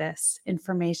have this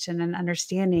information and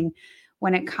understanding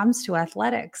when it comes to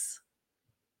athletics?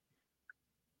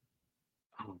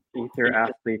 Ether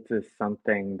athletes is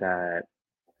something that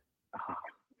uh,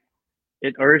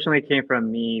 it originally came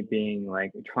from me being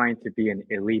like trying to be an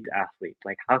elite athlete.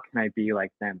 Like, how can I be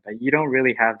like them? But you don't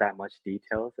really have that much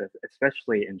details,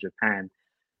 especially in Japan.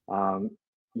 Um,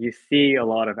 you see a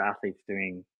lot of athletes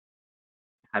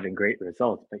having great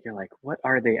results, but you're like, what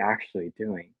are they actually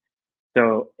doing?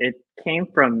 So it came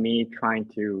from me trying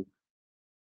to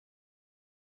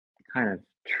kind of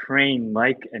train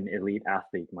like an elite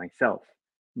athlete myself.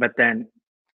 But then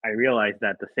I realized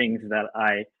that the things that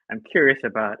I am curious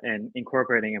about and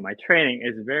incorporating in my training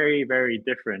is very, very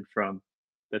different from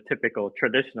the typical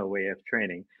traditional way of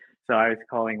training. So I was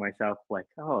calling myself like,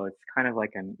 oh, it's kind of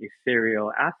like an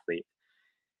ethereal athlete.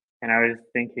 And I was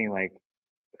thinking like,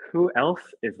 who else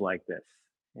is like this?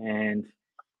 And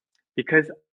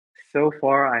because so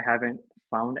far I haven't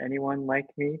found anyone like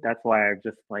me, that's why I'm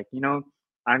just like,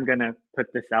 I'm gonna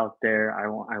put this out there. I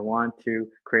want to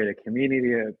create a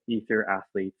community of ether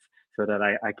athletes so that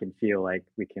I can feel like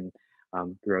we can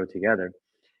grow together.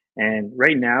 And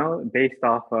right now, based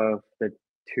off of the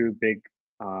two big,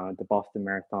 the Boston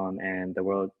Marathon and the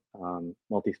World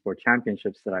Multi-Sport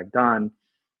Championships that I've done,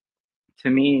 to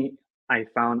me, I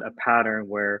found a pattern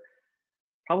where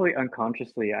probably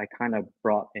unconsciously I kind of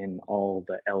brought in all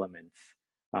the elements.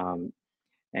 Um,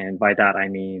 and by that, I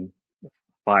mean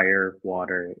fire,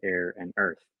 water, air, and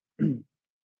earth.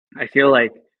 I feel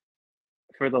like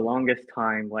for the longest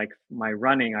time, like my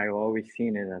running, I've always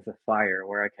seen it as a fire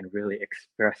where I can really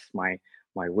express my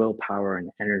willpower and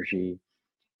energy.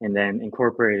 And then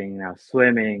incorporating now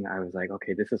swimming, I was like,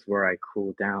 okay, this is where I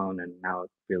cool down and now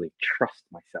really trust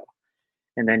myself.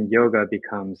 And then yoga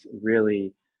becomes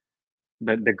really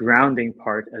the grounding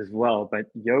part as well. But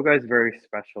yoga is very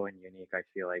special and unique, I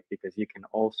feel like, because you can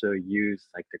also use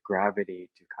like the gravity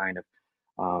to kind of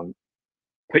um,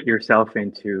 put yourself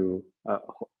into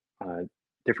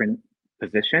different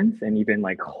positions and even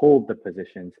like hold the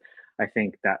positions. I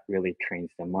think that really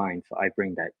trains the mind. So I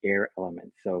bring that air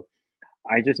element. So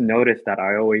I just noticed that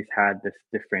I always had this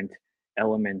different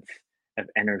elements of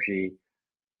energy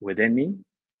within me.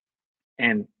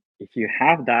 And if you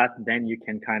have that, then you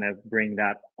can kind of bring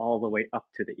that all the way up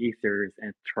to the ethers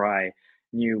and try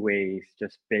new ways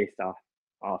just based off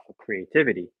of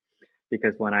creativity.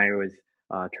 Because when I was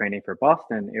training for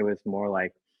Boston, it was more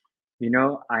like,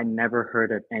 I never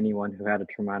heard of anyone who had a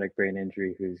traumatic brain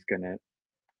injury who's gonna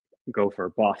go for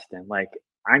Boston. Like,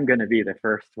 I'm gonna be the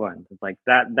first one. Like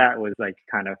that was like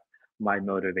kind of my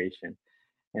motivation.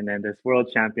 And then this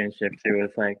world championships, it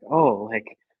was like, oh,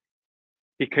 like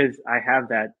because I have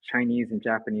that Chinese and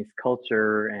Japanese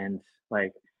culture and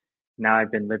like now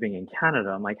I've been living in Canada.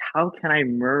 I'm like, how can I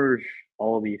merge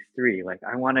all these three? Like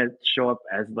I want to show up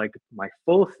as like my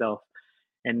full self.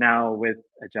 And now with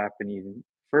a Japanese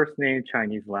first name,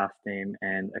 Chinese last name,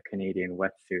 and a Canadian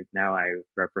wetsuit, now I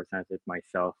represented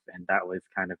myself, and that was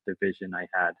kind of the vision I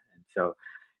had. And so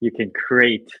you can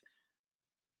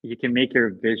you can make your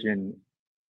vision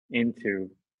into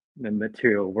the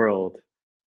material world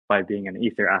by being an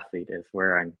ether athlete is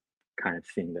where I'm kind of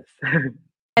seeing this.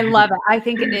 I love it. I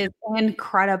think it is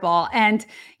incredible. And,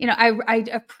 I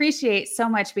appreciate so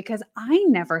much because I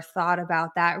never thought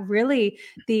about that. Really,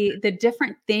 the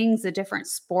different things, the different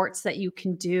sports that you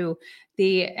can do,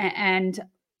 and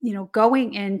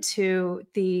going into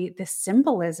the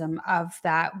symbolism of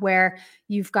that, where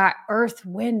you've got earth,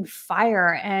 wind,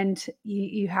 fire, and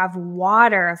you have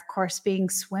water, of course, being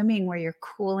swimming where you're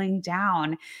cooling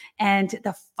down, and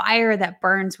the fire that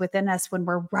burns within us when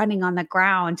we're running on the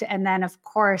ground. And then, of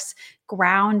course,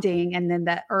 grounding, and then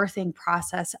the earthing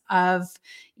process of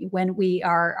when we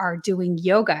are doing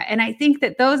yoga. And I think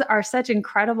that those are such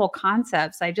incredible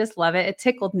concepts. I just love it. It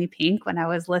tickled me pink when I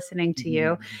was listening to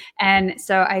you. And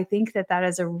so I think that that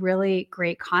is a really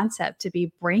great concept to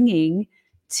be bringing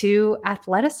to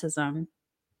athleticism.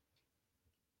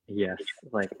 Yes,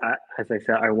 as I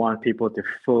said, I want people to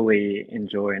fully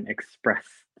enjoy and express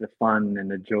the fun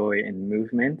and the joy in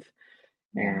movement.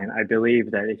 Yeah. And I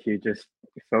believe that if you just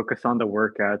focus on the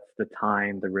workouts, the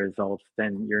time, the results,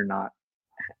 then you're not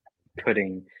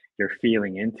putting your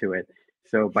feeling into it.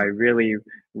 So by really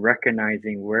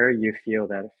recognizing where you feel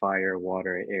that fire,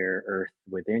 water, air, earth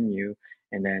within you,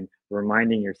 and then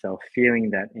reminding yourself, feeling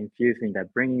that, infusing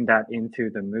that, bringing that into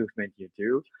the movement you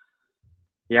do,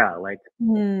 yeah, like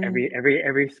Mm.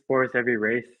 every sports, every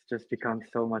race just becomes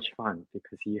so much fun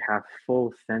because you have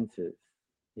full senses.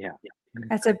 Yeah.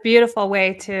 That's a beautiful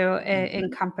way to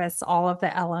encompass all of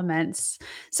the elements.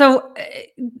 So,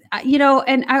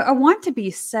 and I want to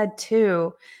be said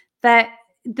too that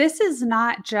this is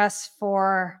not just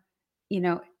for, you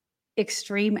know,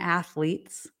 extreme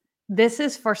athletes. This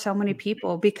is for so many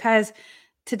people because,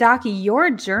 Tadaaki, your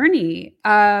journey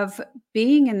of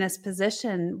being in this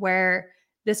position where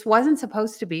this wasn't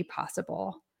supposed to be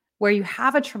possible, where you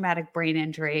have a traumatic brain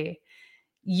injury,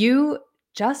 you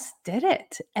just did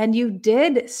it. And you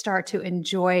did start to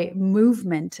enjoy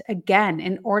movement again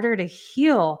in order to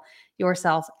heal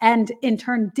yourself, and in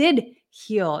turn did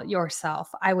heal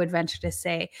yourself, I would venture to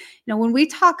say. When we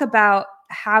talk about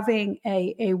having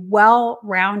a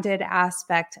well-rounded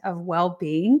aspect of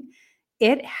well-being,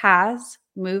 it has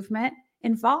movement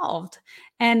involved.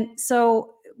 And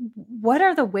so what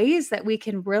are the ways that we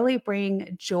can really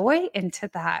bring joy into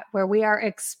that, where we are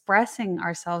expressing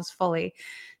ourselves fully?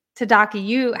 Tadaaki,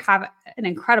 you have an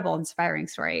incredible, inspiring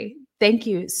story. Thank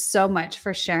you so much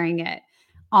for sharing it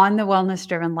on the Wellness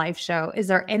Driven Life Show. Is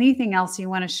there anything else you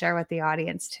want to share with the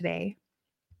audience today?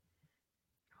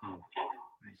 Oh,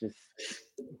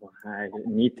 I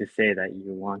need to say that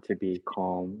you want to be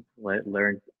calm.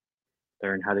 Learn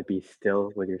how to be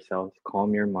still with yourself,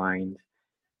 calm your mind,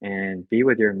 and be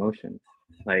with your emotions.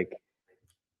 Like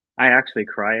I actually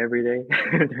cry every day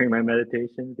during my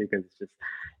meditation because it's just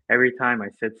every time I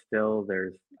sit still,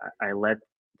 I let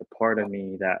the part of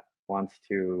me that wants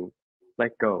to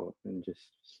let go and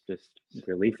just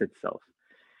release itself.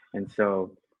 And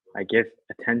so I give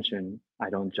attention. I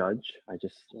don't judge. I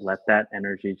just let that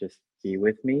energy just be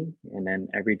with me. And then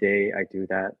every day I do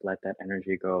that, let that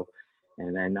energy go.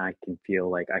 And then I can feel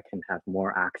like I can have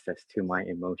more access to my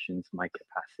emotions, my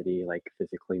capacity, like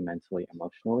physically, mentally,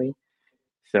 emotionally.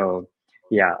 So,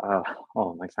 yeah.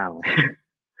 Oh, my family.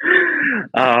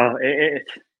 It,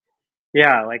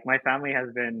 yeah, like my family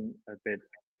has been a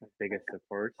biggest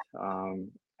support.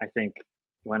 I think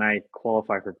when I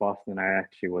qualified for Boston, I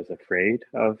actually was afraid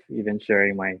of even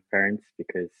sharing my parents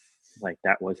because like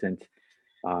that wasn't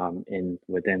in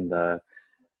within the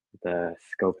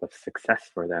scope of success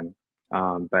for them.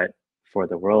 But for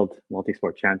the World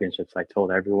Multisport Championships, I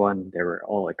told everyone, they were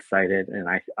all excited, and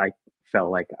I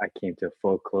felt like I came to a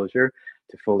full closure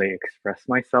to fully express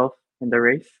myself in the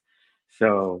race.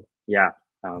 So yeah,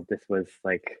 this was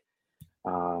like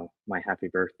my happy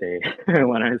birthday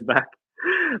when I was back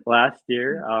last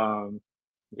year.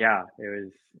 Yeah,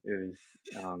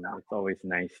 it's always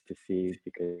nice to see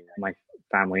because my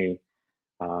family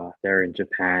they're in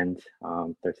Japan.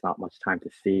 There's not much time to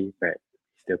see, but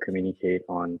still communicate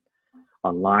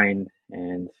online,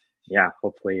 and yeah,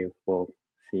 hopefully we'll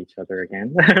see each other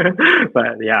again.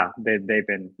 But yeah, they've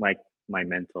been like my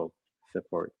mental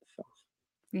support. So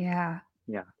Yeah.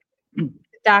 yeah,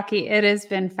 Tadaaki, it has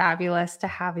been fabulous to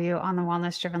have you on the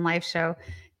Wellness Driven Life Show.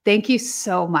 Thank you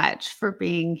so much for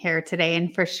being here today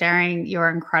and for sharing your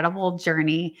incredible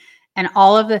journey and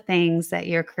all of the things that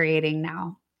you're creating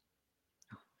now.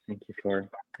 thank you for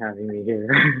having me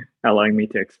here, allowing me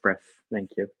to express.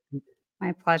 Thank you.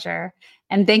 My pleasure.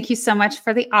 And thank you so much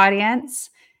for the audience.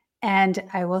 And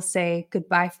I will say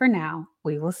goodbye for now.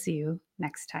 We will see you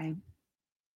next time.